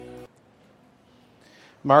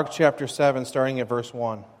Mark chapter 7, starting at verse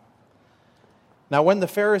 1. Now when the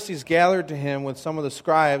Pharisees gathered to him with some of the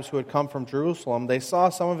scribes who had come from Jerusalem, they saw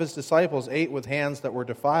some of his disciples ate with hands that were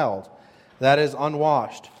defiled, that is,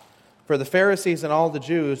 unwashed. For the Pharisees and all the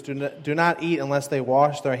Jews do not eat unless they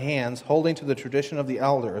wash their hands, holding to the tradition of the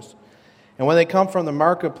elders. And when they come from the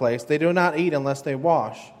marketplace, they do not eat unless they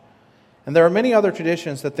wash. And there are many other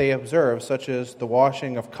traditions that they observe, such as the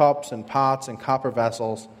washing of cups and pots and copper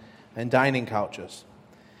vessels and dining couches.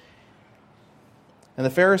 And the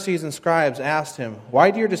Pharisees and scribes asked him,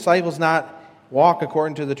 "Why do your disciples not walk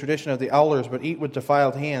according to the tradition of the elders, but eat with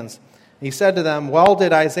defiled hands?" And he said to them, "Well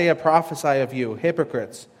did Isaiah prophesy of you,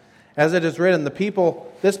 hypocrites. As it is written,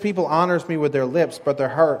 this people honors me with their lips, but their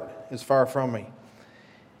heart is far from me.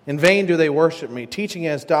 In vain do they worship me, teaching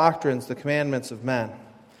as doctrines the commandments of men.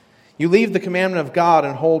 You leave the commandment of God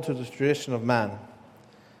and hold to the tradition of men." And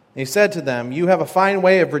he said to them, "You have a fine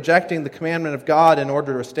way of rejecting the commandment of God in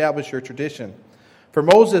order to establish your tradition. For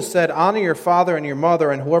Moses said, 'Honor your father and your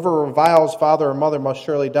mother, and whoever reviles father or mother must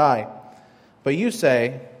surely die.' But you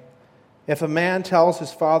say, 'If a man tells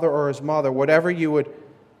his father or his mother, whatever you would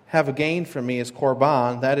have gained from me is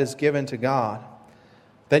korban, that is given to God,'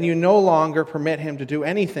 then you no longer permit him to do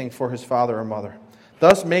anything for his father or mother,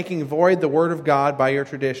 thus making void the word of God by your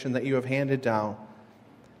tradition that you have handed down.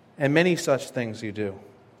 And many such things you do."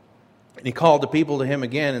 And he called the people to him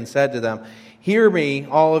again and said to them, "Hear me,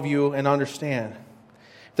 all of you, and understand.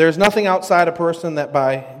 There is nothing outside a person that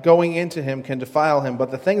by going into him can defile him,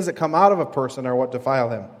 but the things that come out of a person are what defile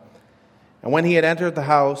him." And when he had entered the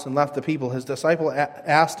house and left the people, his disciple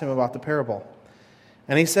asked him about the parable.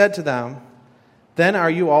 And he said to them, "Then are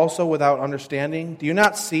you also without understanding? Do you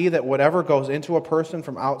not see that whatever goes into a person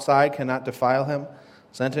from outside cannot defile him,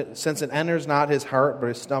 since it enters not his heart but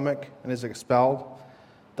his stomach and is expelled?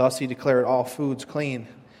 Thus he declared all foods clean.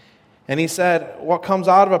 And he said, what comes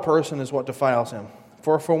out of a person is what defiles him.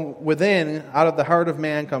 For from within, out of the heart of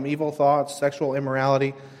man, come evil thoughts, sexual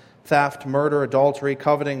immorality, theft, murder, adultery,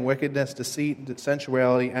 coveting, wickedness, deceit,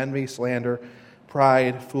 sensuality, envy, slander,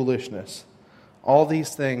 pride, foolishness. All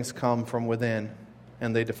these things come from within,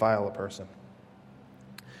 and they defile a person."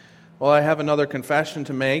 Well, I have another confession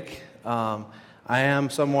to make. I am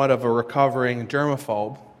somewhat of a recovering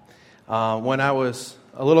germaphobe. When I was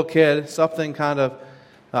a little kid, something kind of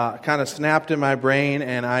snapped in my brain,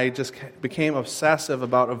 and I just became obsessive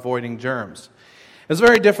about avoiding germs. It's a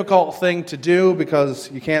very difficult thing to do because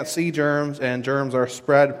you can't see germs, and germs are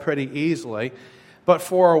spread pretty easily. But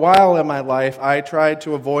for a while in my life, I tried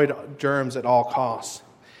to avoid germs at all costs.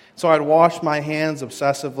 So I'd wash my hands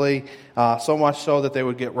obsessively, so much so that they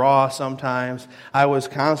would get raw sometimes. I was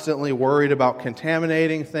constantly worried about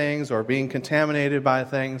contaminating things or being contaminated by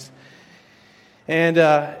things. And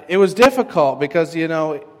it was difficult because,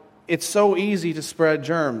 it's so easy to spread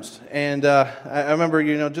germs. And I remember,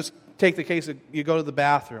 just take the case of you go to the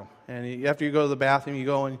bathroom. And after you go to the bathroom, you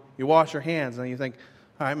go and you wash your hands. And you think,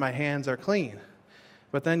 all right, my hands are clean.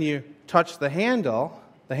 But then you touch the handle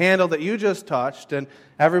that you just touched, and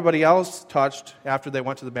everybody else touched after they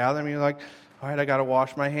went to the bathroom. And you're like, all right, I got to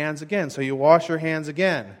wash my hands again. So you wash your hands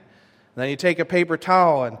again. And then you take a paper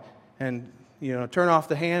towel and turn off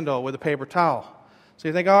the handle with a paper towel. So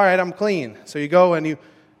you think, all right, I'm clean. So you go and you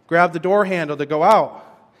grab the door handle to go out.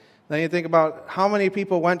 Then you think about how many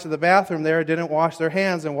people went to the bathroom there, didn't wash their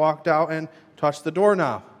hands, and walked out and touched the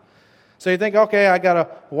doorknob. So you think, okay, I got to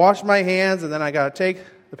wash my hands, and then I got to take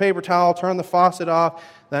the paper towel, turn the faucet off,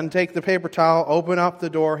 then take the paper towel, open up the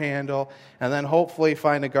door handle, and then hopefully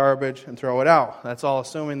find the garbage and throw it out. That's all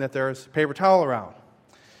assuming that there's paper towel around.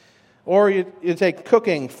 Or you take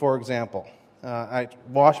cooking, for example. I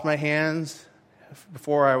wash my hands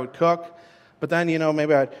before I would cook, but then,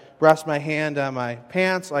 maybe I'd rest my hand on my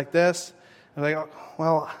pants like this. I'm like,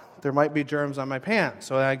 well, there might be germs on my pants.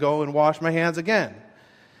 So I go and wash my hands again.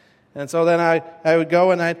 And so then I would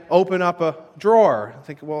go and I'd open up a drawer. I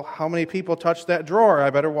think, well, how many people touched that drawer? I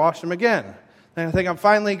better wash them again. And I think I'm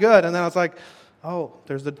finally good. And then I was like, oh,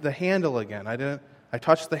 there's the handle again. I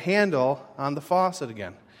touched the handle on the faucet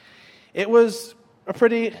again. It was a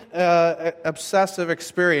pretty obsessive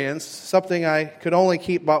experience, something I could only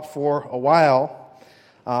keep up for a while.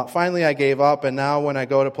 Finally, I gave up, and now when I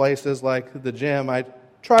go to places like the gym, I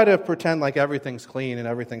try to pretend like everything's clean and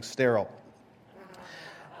everything's sterile.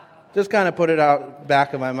 Just kind of put it out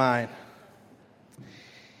back of my mind.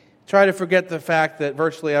 Try to forget the fact that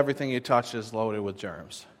virtually everything you touch is loaded with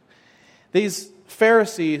germs. These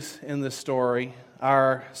Pharisees in this story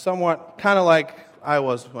are somewhat kind of like I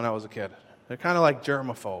was when I was a kid. They're kind of like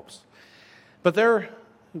germaphobes. But they're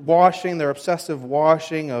washing, their obsessive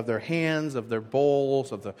washing of their hands, of their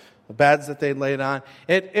bowls, of the beds that they laid on,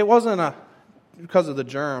 it wasn't because of the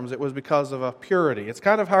germs, it was because of a purity. It's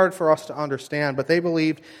kind of hard for us to understand, but they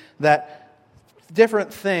believed that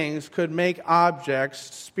different things could make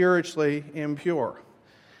objects spiritually impure.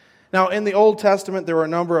 Now, in the Old Testament, there were a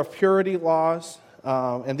number of purity laws,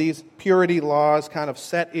 and these purity laws kind of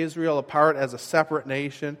set Israel apart as a separate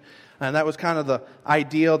nation, and that was kind of the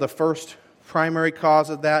ideal, the first primary cause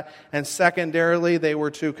of that. And secondarily, they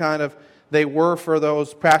were for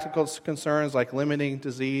those practical concerns like limiting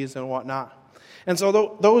disease and whatnot. And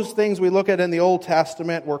so those things we look at in the Old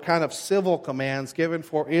Testament were kind of civil commands given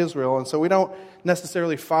for Israel, and so we don't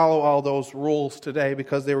necessarily follow all those rules today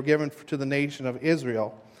because they were given to the nation of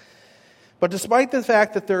Israel. But despite the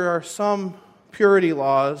fact that there are some purity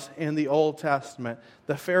laws in the Old Testament,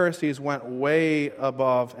 the Pharisees went way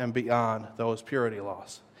above and beyond those purity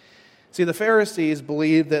laws. See, the Pharisees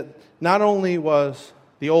believed that not only was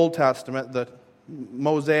the Old Testament, the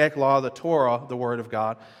Mosaic Law, the Torah, the Word of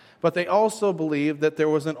God, but they also believed that there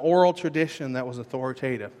was an oral tradition that was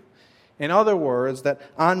authoritative. In other words, that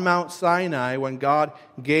on Mount Sinai, when God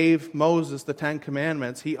gave Moses the Ten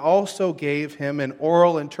Commandments, He also gave him an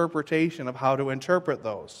oral interpretation of how to interpret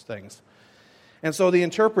those things. And so the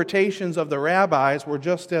interpretations of the rabbis were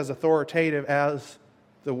just as authoritative as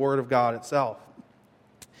the Word of God itself.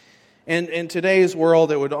 And in today's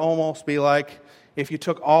world, it would almost be like if you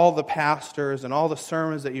took all the pastors and all the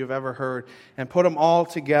sermons that you've ever heard and put them all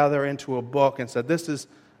together into a book and said, this is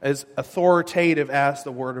as authoritative as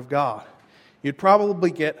the Word of God. You'd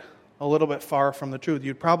probably get a little bit far from the truth.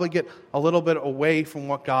 You'd probably get a little bit away from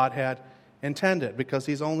what God had intended because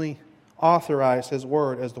He's only authorized His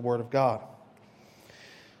Word as the Word of God.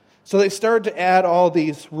 So they started to add all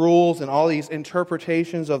these rules and all these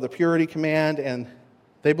interpretations of the purity command, and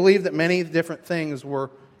they believed that many different things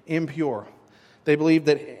were impure. They believed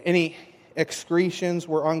that any excretions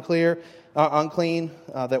were unclean,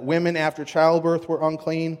 that women after childbirth were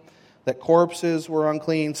unclean, that corpses were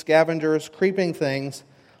unclean, scavengers, creeping things,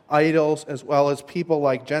 idols, as well as people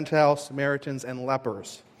like Gentiles, Samaritans, and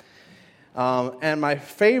lepers. And my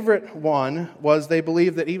favorite one was they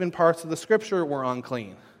believed that even parts of the Scripture were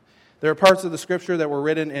unclean. There are parts of the Scripture that were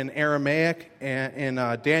written in Aramaic and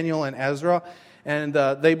in Daniel and Ezra, and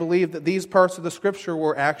they believed that these parts of the Scripture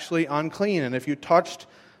were actually unclean. And if you touched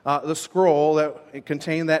the scroll that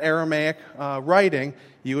contained that Aramaic writing,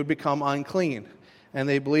 you would become unclean. And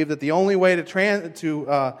they believed that the only way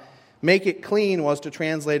to make it clean was to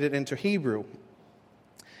translate it into Hebrew.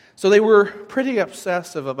 So they were pretty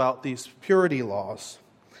obsessive about these purity laws.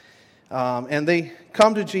 And they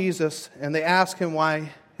come to Jesus and they ask Him why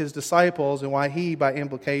His disciples and why He, by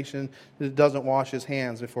implication, doesn't wash His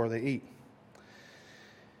hands before they eat.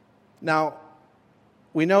 Now,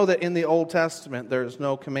 we know that in the Old Testament there's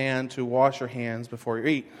no command to wash your hands before you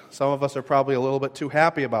eat. Some of us are probably a little bit too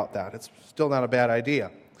happy about that. It's still not a bad idea.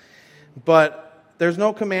 But there's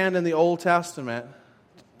no command in the Old Testament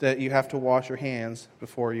that you have to wash your hands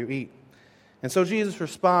before you eat. And so Jesus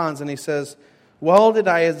responds and He says, "Well did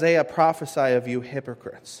Isaiah prophesy of you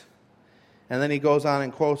hypocrites." And then He goes on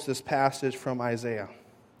and quotes this passage from Isaiah.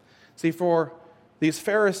 See, for these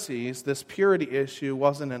Pharisees, this purity issue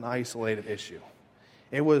wasn't an isolated issue.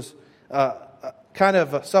 It was kind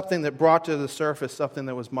of something that brought to the surface something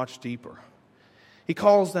that was much deeper. He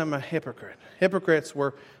calls them a hypocrite. Hypocrites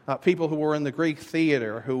were people who were in the Greek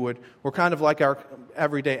theater, who were kind of like our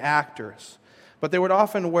everyday actors. But they would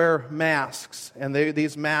often wear masks, and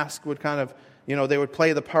these masks would kind of, they would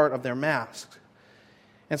play the part of their masks.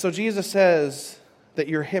 And so Jesus says that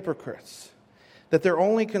you're hypocrites, that they're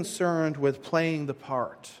only concerned with playing the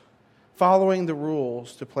part, following the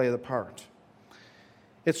rules to play the part.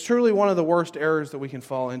 It's truly one of the worst errors that we can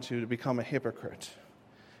fall into to become a hypocrite.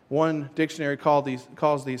 One dictionary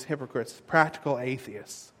calls these hypocrites practical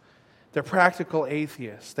atheists. They're practical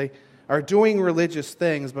atheists. They are doing religious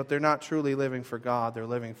things, but they're not truly living for God. They're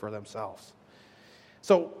living for themselves.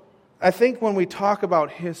 So I think when we talk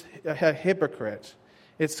about a hypocrite,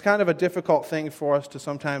 it's kind of a difficult thing for us to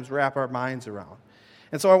sometimes wrap our minds around.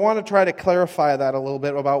 And so I want to try to clarify that a little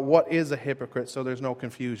bit about what is a hypocrite so there's no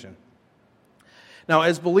confusion. Now,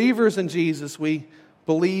 as believers in Jesus, we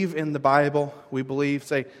believe in the Bible. We believe,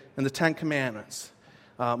 say, in the Ten Commandments.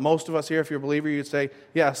 Most of us here, if you're a believer, you'd say,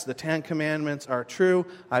 yes, the Ten Commandments are true.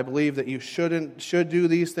 I believe that you should do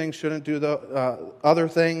these things, shouldn't do the other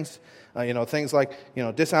things. Things like,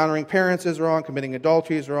 dishonoring parents is wrong, committing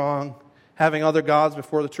adultery is wrong, having other gods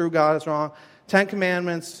before the true God is wrong. Ten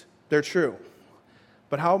Commandments, they're true.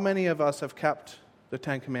 But how many of us have kept the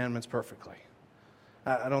Ten Commandments perfectly?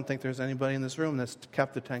 I don't think there's anybody in this room that's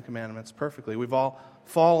kept the Ten Commandments perfectly. We've all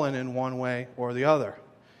fallen in one way or the other.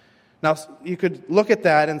 Now, you could look at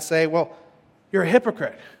that and say, well, you're a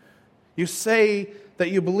hypocrite. You say that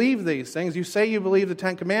you believe these things. You say you believe the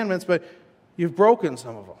Ten Commandments, but you've broken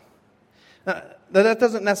some of them. Now, that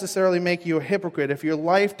doesn't necessarily make you a hypocrite. If your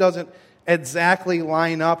life doesn't exactly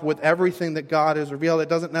line up with everything that God has revealed, it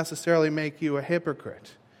doesn't necessarily make you a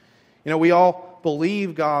hypocrite. We all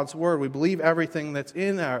believe God's Word. We believe everything that's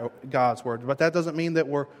in God's Word. But that doesn't mean that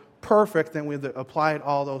we're perfect and we've applied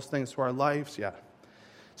all those things to our lives yet.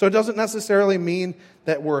 So it doesn't necessarily mean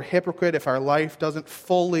that we're a hypocrite if our life doesn't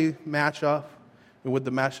fully match up with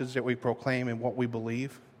the message that we proclaim and what we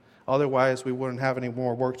believe. Otherwise, we wouldn't have any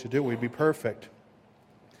more work to do. We'd be perfect.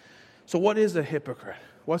 So what is a hypocrite?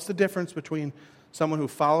 What's the difference between someone who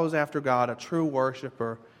follows after God, a true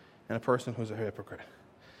worshiper, and a person who's a hypocrite?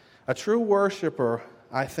 A true worshiper,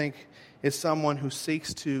 I think, is someone who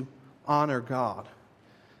seeks to honor God,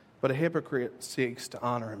 but a hypocrite seeks to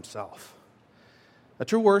honor himself. A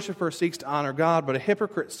true worshiper seeks to honor God, but a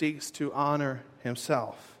hypocrite seeks to honor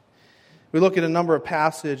himself. We look at a number of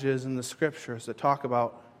passages in the Scriptures that talk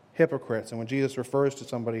about hypocrites and when Jesus refers to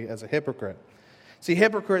somebody as a hypocrite. See,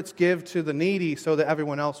 hypocrites give to the needy so that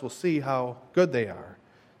everyone else will see how good they are,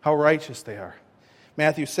 how righteous they are.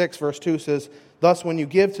 Matthew 6, verse 2 says, "Thus when you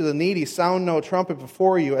give to the needy, sound no trumpet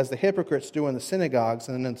before you, as the hypocrites do in the synagogues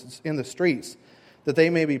and in the streets, that they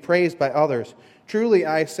may be praised by others. Truly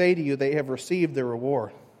I say to you, they have received their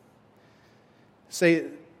reward."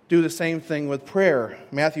 Do the same thing with prayer.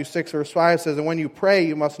 Matthew 6, verse 5 says, "And when you pray,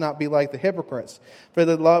 you must not be like the hypocrites, for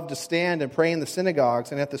they love to stand and pray in the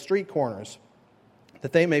synagogues and at the street corners,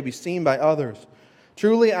 that they may be seen by others.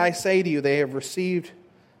 Truly I say to you, they have received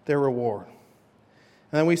their reward."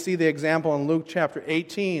 And then we see the example in Luke chapter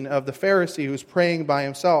 18 of the Pharisee who's praying by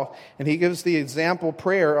himself. And he gives the example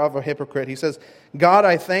prayer of a hypocrite. He says, "God,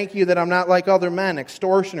 I thank you that I'm not like other men,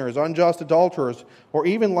 extortioners, unjust adulterers, or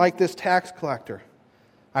even like this tax collector.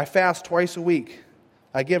 I fast twice a week.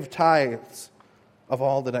 I give tithes of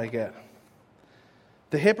all that I get."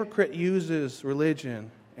 The hypocrite uses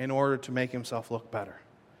religion in order to make himself look better.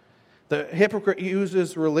 The hypocrite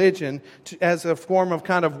uses religion as a form of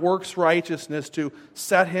kind of works righteousness to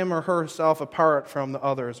set him or herself apart from the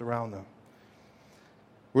others around them.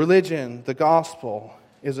 Religion, the gospel,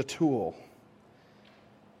 is a tool.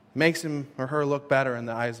 It makes him or her look better in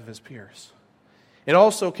the eyes of his peers. It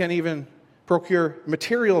also can even procure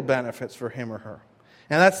material benefits for him or her.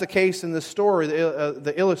 And that's the case in this story,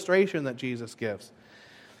 the illustration that Jesus gives.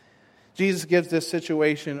 Jesus gives this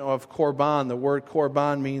situation of korban. The word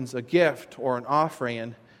korban means a gift or an offering.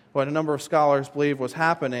 And what a number of scholars believe was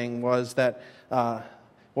happening was that what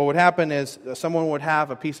would happen is someone would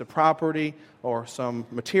have a piece of property or some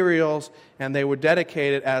materials, and they would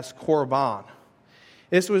dedicate it as korban.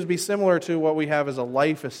 This would be similar to what we have as a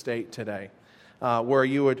life estate today, where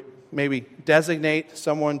you would maybe designate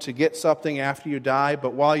someone to get something after you die,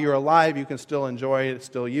 but while you're alive, you can still enjoy it,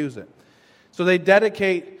 still use it. So they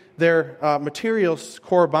dedicate their materials,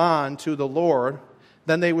 korban, to the Lord.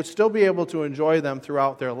 Then they would still be able to enjoy them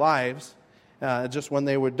throughout their lives. Just when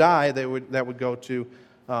they would die, that would go to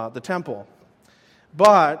the temple.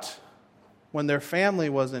 But when their family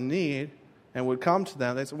was in need and would come to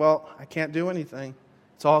them, they said, "Well, I can't do anything.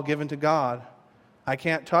 It's all given to God. I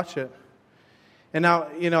can't touch it." And now,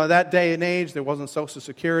 that day and age, there wasn't Social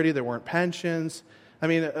Security, there weren't pensions. I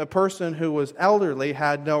mean, a person who was elderly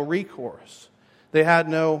had no recourse. They had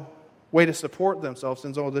no way to support themselves,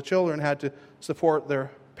 and so the children had to support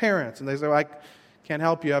their parents. And they said, "I can't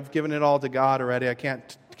help you. I've given it all to God already. I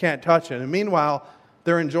can't touch it." And meanwhile,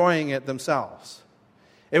 they're enjoying it themselves.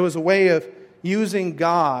 It was a way of using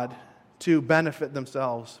God to benefit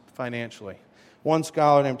themselves financially. One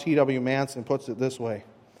scholar named T.W. Manson puts it this way: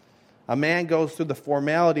 "A man goes through the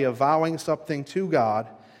formality of vowing something to God,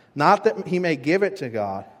 not that he may give it to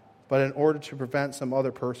God, but in order to prevent some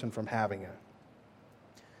other person from having it."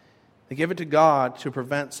 They give it to God to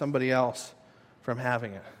prevent somebody else from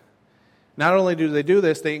having it. Not only do they do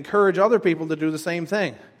this, they encourage other people to do the same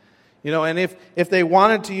thing. And if they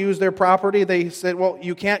wanted to use their property, they said, "Well,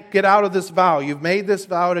 you can't get out of this vow. You've made this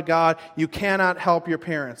vow to God. You cannot help your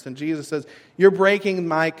parents." And Jesus says, "You're breaking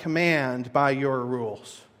my command by your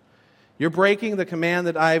rules. You're breaking the command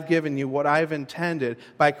that I've given you, what I've intended,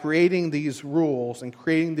 by creating these rules and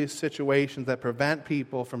creating these situations that prevent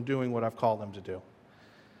people from doing what I've called them to do."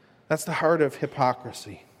 That's the heart of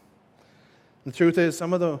hypocrisy. The truth is,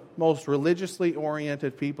 some of the most religiously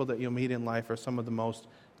oriented people that you'll meet in life are some of the most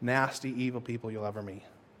nasty, evil people you'll ever meet.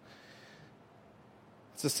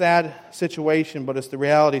 It's a sad situation, but it's the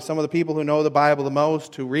reality. Some of the people who know the Bible the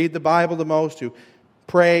most, who read the Bible the most, who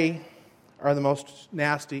pray, are the most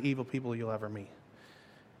nasty, evil people you'll ever meet.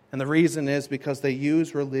 And the reason is because they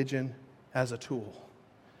use religion as a tool.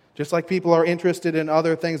 Just like people are interested in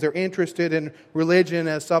other things, they're interested in religion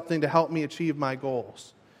as something to help me achieve my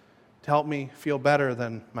goals, to help me feel better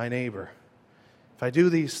than my neighbor. If I do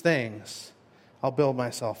these things, I'll build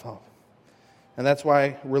myself up. And that's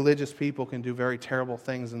why religious people can do very terrible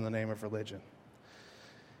things in the name of religion.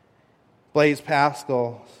 Blaise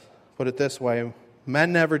Pascal put it this way: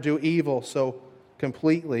 men never do evil so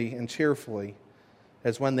completely and cheerfully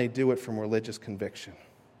as when they do it from religious conviction.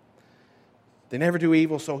 They never do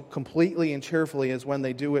evil so completely and cheerfully as when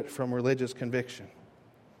they do it from religious conviction.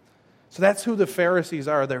 So that's who the Pharisees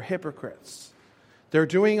are. They're hypocrites. They're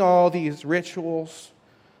doing all these rituals.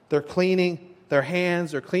 They're cleaning their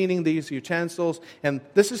hands. They're cleaning these utensils. And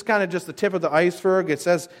this is kind of just the tip of the iceberg. It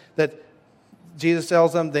says that Jesus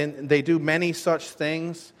tells them they do many such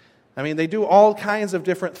things. I mean, they do all kinds of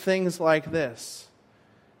different things like this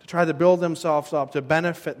to try to build themselves up, to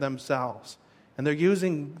benefit themselves. And they're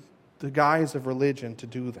using the guise of religion to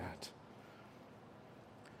do that.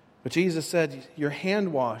 But Jesus said, your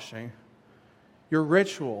hand washing, your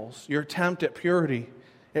rituals, your attempt at purity,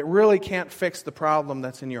 it really can't fix the problem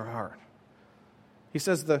that's in your heart. He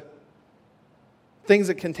says the things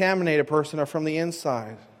that contaminate a person are from the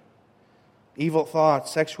inside. Evil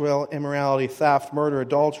thoughts, sexual immorality, theft, murder,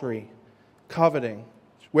 adultery, coveting,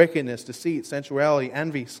 wickedness, deceit, sensuality,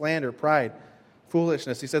 envy, slander, pride,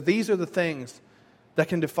 foolishness. He said these are the things that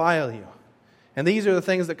can defile you. And these are the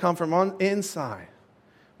things that come from inside.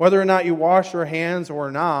 Whether or not you wash your hands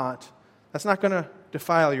or not, that's not going to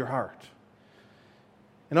defile your heart.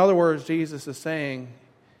 In other words, Jesus is saying,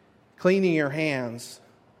 cleaning your hands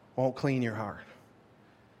won't clean your heart.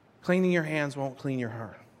 Cleaning your hands won't clean your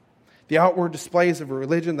heart. The outward displays of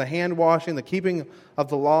religion, the hand washing, the keeping of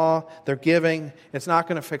the law, their giving, it's not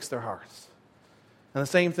going to fix their hearts. And the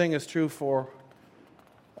same thing is true for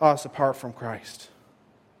us apart from Christ.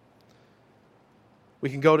 We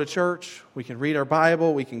can go to church, we can read our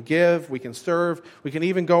Bible, we can give, we can serve, we can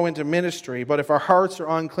even go into ministry, but if our hearts are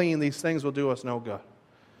unclean, these things will do us no good.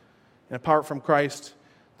 And apart from Christ,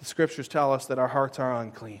 the Scriptures tell us that our hearts are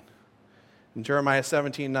unclean. In Jeremiah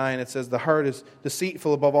 17:9, it says, the heart is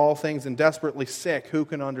deceitful above all things and desperately sick. Who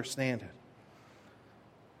can understand it?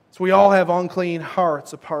 So we all have unclean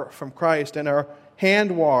hearts apart from Christ, and our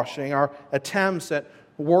hand washing, our attempts at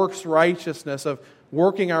works righteousness of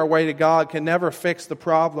working our way to God can never fix the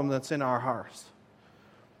problem that's in our hearts.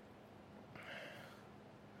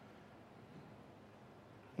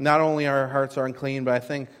 Not only our hearts are unclean, but I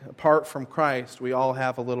think apart from Christ, we all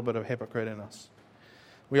have a little bit of hypocrite in us.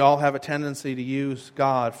 We all have a tendency to use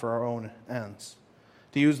God for our own ends.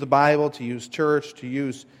 To use the Bible, to use church, to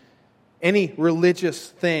use any religious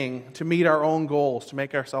thing to meet our own goals, to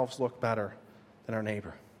make ourselves look better than our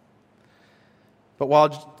neighbor. But while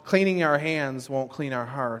cleaning our hands won't clean our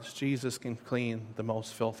hearts, Jesus can clean the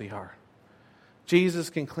most filthy heart. Jesus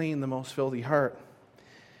can clean the most filthy heart.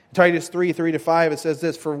 In Titus 3:3-5, it says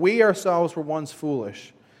this, for we ourselves were once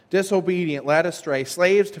foolish, disobedient, led astray,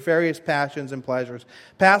 slaves to various passions and pleasures,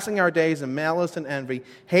 passing our days in malice and envy,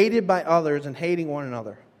 hated by others and hating one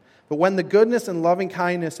another. But when the goodness and loving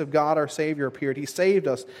kindness of God our Savior appeared, He saved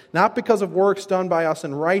us, not because of works done by us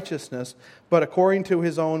in righteousness, but according to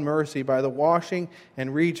His own mercy, by the washing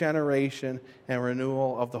and regeneration and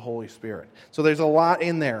renewal of the Holy Spirit. So there's a lot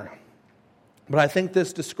in there. But I think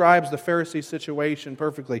this describes the Pharisee situation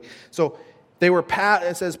perfectly. So they were,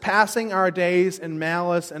 it says, passing our days in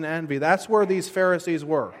malice and envy. That's where these Pharisees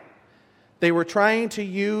were. They were trying to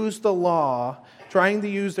use the law, trying to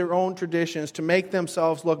use their own traditions to make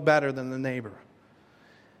themselves look better than the neighbor,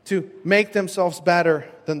 to make themselves better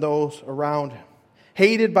than those around him.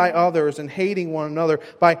 Hated by others and hating one another.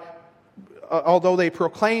 Although they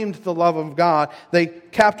proclaimed the love of God, they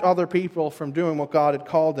kept other people from doing what God had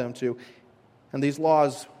called them to. And these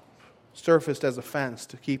laws surfaced as a fence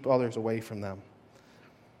to keep others away from them.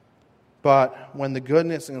 But when the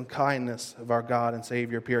goodness and kindness of our God and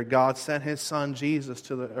Savior appeared, God sent His Son Jesus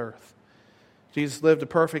to the earth. Jesus lived a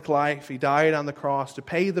perfect life. He died on the cross to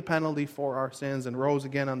pay the penalty for our sins and rose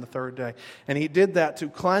again on the third day. And He did that to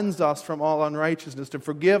cleanse us from all unrighteousness, to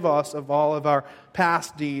forgive us of all of our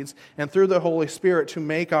past deeds, and through the Holy Spirit to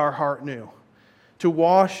make our heart new, to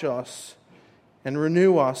wash us and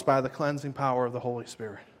renew us by the cleansing power of the Holy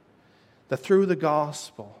Spirit. That through the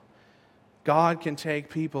gospel, God can take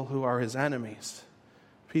people who are His enemies,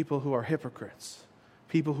 people who are hypocrites,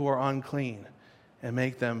 people who are unclean, and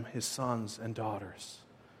make them His sons and daughters.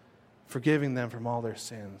 forgiving them from all their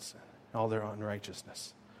sins, all their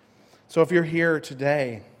unrighteousness. So if you're here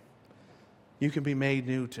today, you can be made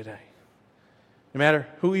new today. No matter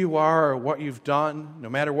who you are or what you've done, no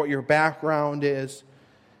matter what your background is,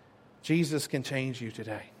 Jesus can change you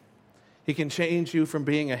today. He can change you from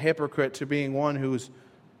being a hypocrite to being one who's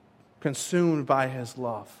consumed by His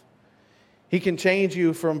love. He can change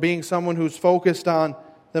you from being someone who's focused on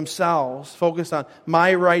themselves, focused on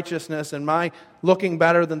my righteousness and my looking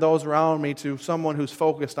better than those around me, to someone who's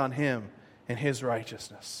focused on Him and His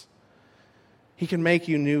righteousness. He can make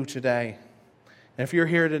you new today. And if you're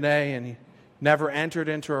here today and you never entered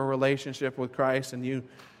into a relationship with Christ, and you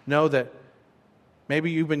know that maybe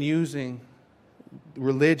you've been using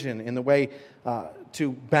religion in the way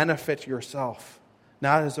to benefit yourself,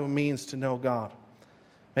 not as a means to know God.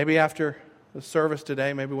 Maybe after the service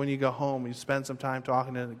today, maybe when you go home, you spend some time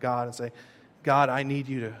talking to God and say, God, I need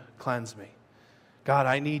you to cleanse me. God,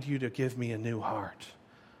 I need you to give me a new heart,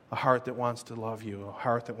 a heart that wants to love you, a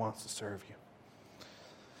heart that wants to serve you.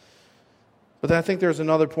 But then I think there's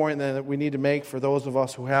another point then that we need to make for those of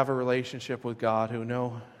us who have a relationship with God, who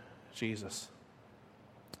know Jesus.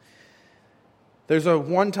 There's a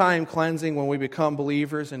one-time cleansing when we become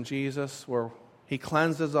believers in Jesus, where He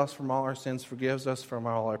cleanses us from all our sins, forgives us from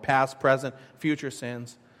all our past, present, future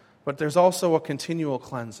sins. But there's also a continual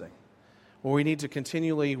cleansing, where we need to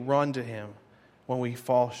continually run to Him when we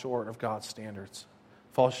fall short of God's standards,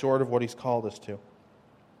 fall short of what He's called us to.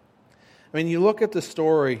 I mean, you look at the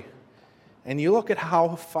story, and you look at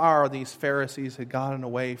how far these Pharisees had gotten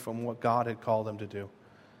away from what God had called them to do.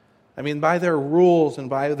 I mean, by their rules and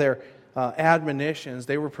by their admonitions,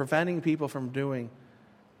 they were preventing people from doing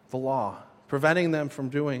the law, preventing them from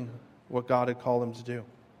doing what God had called them to do.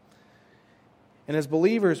 And as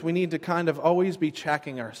believers, we need to kind of always be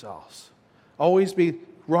checking ourselves, always be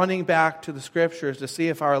running back to the Scriptures to see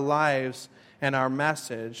if our lives and our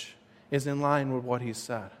message is in line with what He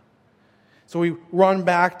said. So we run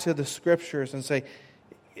back to the Scriptures and say,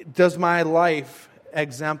 does my life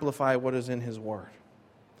exemplify what is in His Word?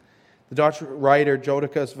 The Dutch writer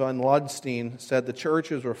Jodocus van Ludstein said the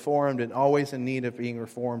church is reformed and always in need of being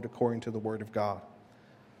reformed according to the Word of God.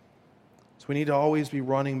 So we need to always be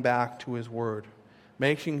running back to His Word,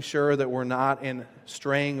 making sure that we're not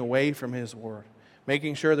straying away from His Word,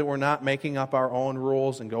 making sure that we're not making up our own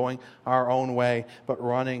rules and going our own way, but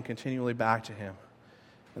running continually back to Him.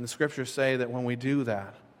 And the Scriptures say that when we do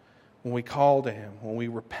that, when we call to Him, when we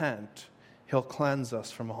repent, He'll cleanse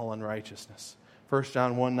us from all unrighteousness. 1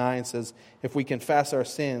 John 1:9 says, if we confess our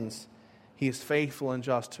sins, He is faithful and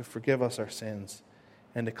just to forgive us our sins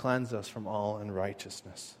and to cleanse us from all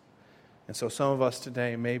unrighteousness. And so some of us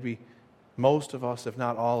today, maybe most of us, if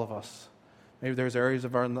not all of us, maybe there's areas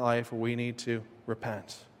of our life where we need to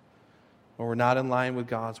repent, where we're not in line with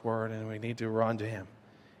God's Word, and we need to run to Him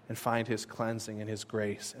and find His cleansing and His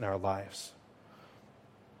grace in our lives.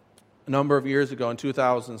 A number of years ago, in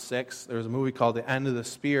 2006, there was a movie called The End of the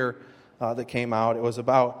Spear that came out. It was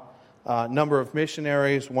about a number of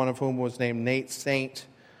missionaries, one of whom was named Nate Saint,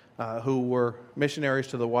 who were missionaries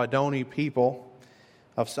to the Waodani people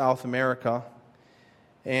of South America.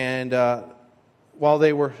 And while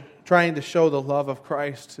they were trying to show the love of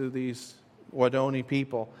Christ to these Waodani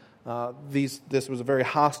people, this was a very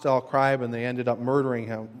hostile tribe, and they ended up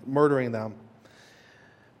murdering them.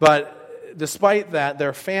 But despite that,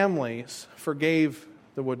 their families forgave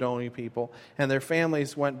the Waodani people, and their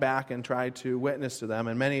families went back and tried to witness to them,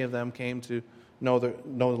 and many of them came to know the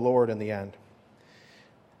Lord in the end.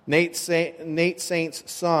 Nate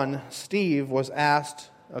Saint's son, Steve, was asked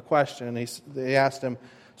a question. They asked him,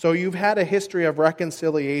 so you've had a history of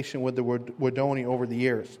reconciliation with the Waodani over the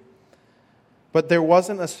years, but there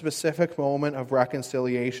wasn't a specific moment of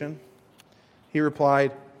reconciliation? He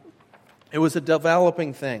replied, it was a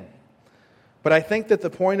developing thing. But I think that the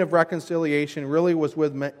point of reconciliation really was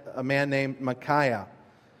with a man named Micaiah,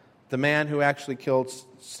 the man who actually killed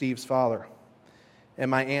Steve's father,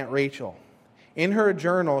 and my Aunt Rachel. In her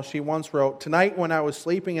journal, she once wrote, tonight when I was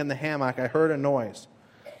sleeping in the hammock, I heard a noise.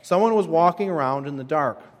 Someone was walking around in the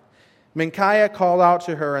dark. Micaiah called out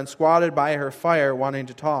to her and squatted by her fire wanting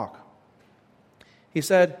to talk. He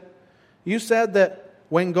said, you said that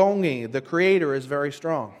Wengongi, the Creator, is very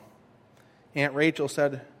strong. Aunt Rachel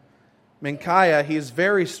said, Micaiah, he is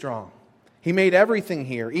very strong. He made everything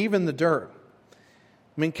here, even the dirt.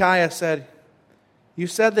 Micaiah said, you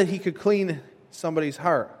said that he could clean somebody's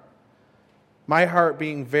heart. My heart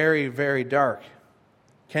being very, very dark.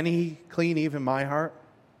 Can he clean even my heart?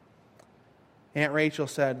 Aunt Rachel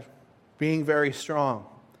said, being very strong,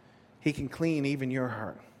 he can clean even your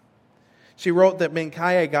heart. She wrote that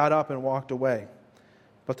Micaiah got up and walked away.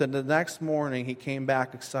 But then the next morning, he came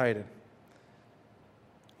back excited.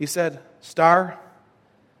 He said, Star,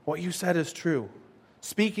 what you said is true.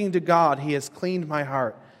 Speaking to God, he has cleaned my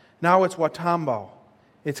heart. Now it's Watambo.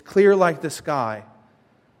 It's clear like the sky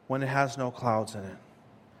when it has no clouds in it.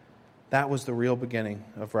 That was the real beginning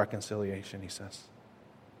of reconciliation, he says.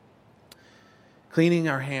 Cleaning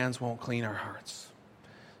our hands won't clean our hearts.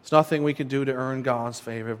 It's nothing we can do to earn God's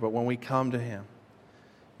favor, but when we come to him,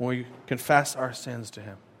 when we confess our sins to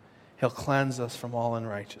him, he'll cleanse us from all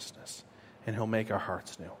unrighteousness, and he'll make our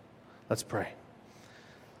hearts new. Let's pray.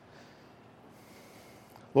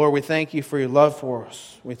 Lord, we thank you for your love for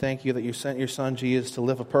us. We thank you that you sent your Son Jesus to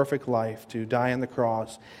live a perfect life, to die on the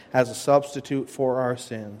cross as a substitute for our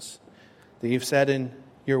sins. That you've said in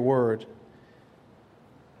your word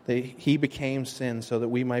that he became sin so that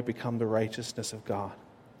we might become the righteousness of God.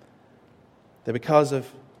 That because of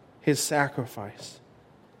his sacrifice,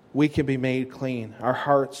 we can be made clean. Our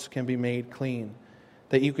hearts can be made clean.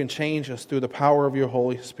 That you can change us through the power of your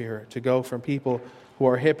Holy Spirit to go from people who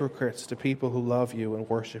are hypocrites to people who love you and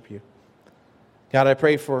worship you. God, I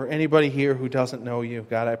pray for anybody here who doesn't know you.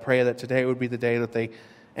 God, I pray that today would be the day that they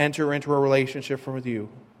enter into a relationship with you,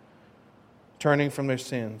 turning from their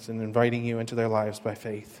sins and inviting you into their lives by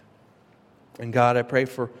faith. And God, I pray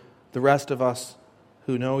for the rest of us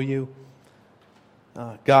who know you.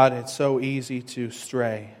 God, it's so easy to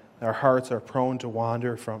stray. Our hearts are prone to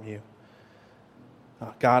wander from you.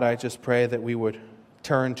 God, I just pray that we would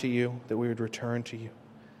turn to you, that we would return to you,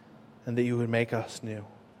 and that you would make us new.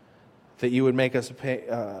 That you would make us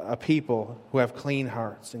a people who have clean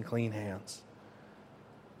hearts and clean hands.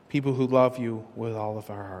 People who love you with all of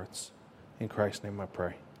our hearts. In Christ's name I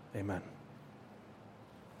pray. Amen.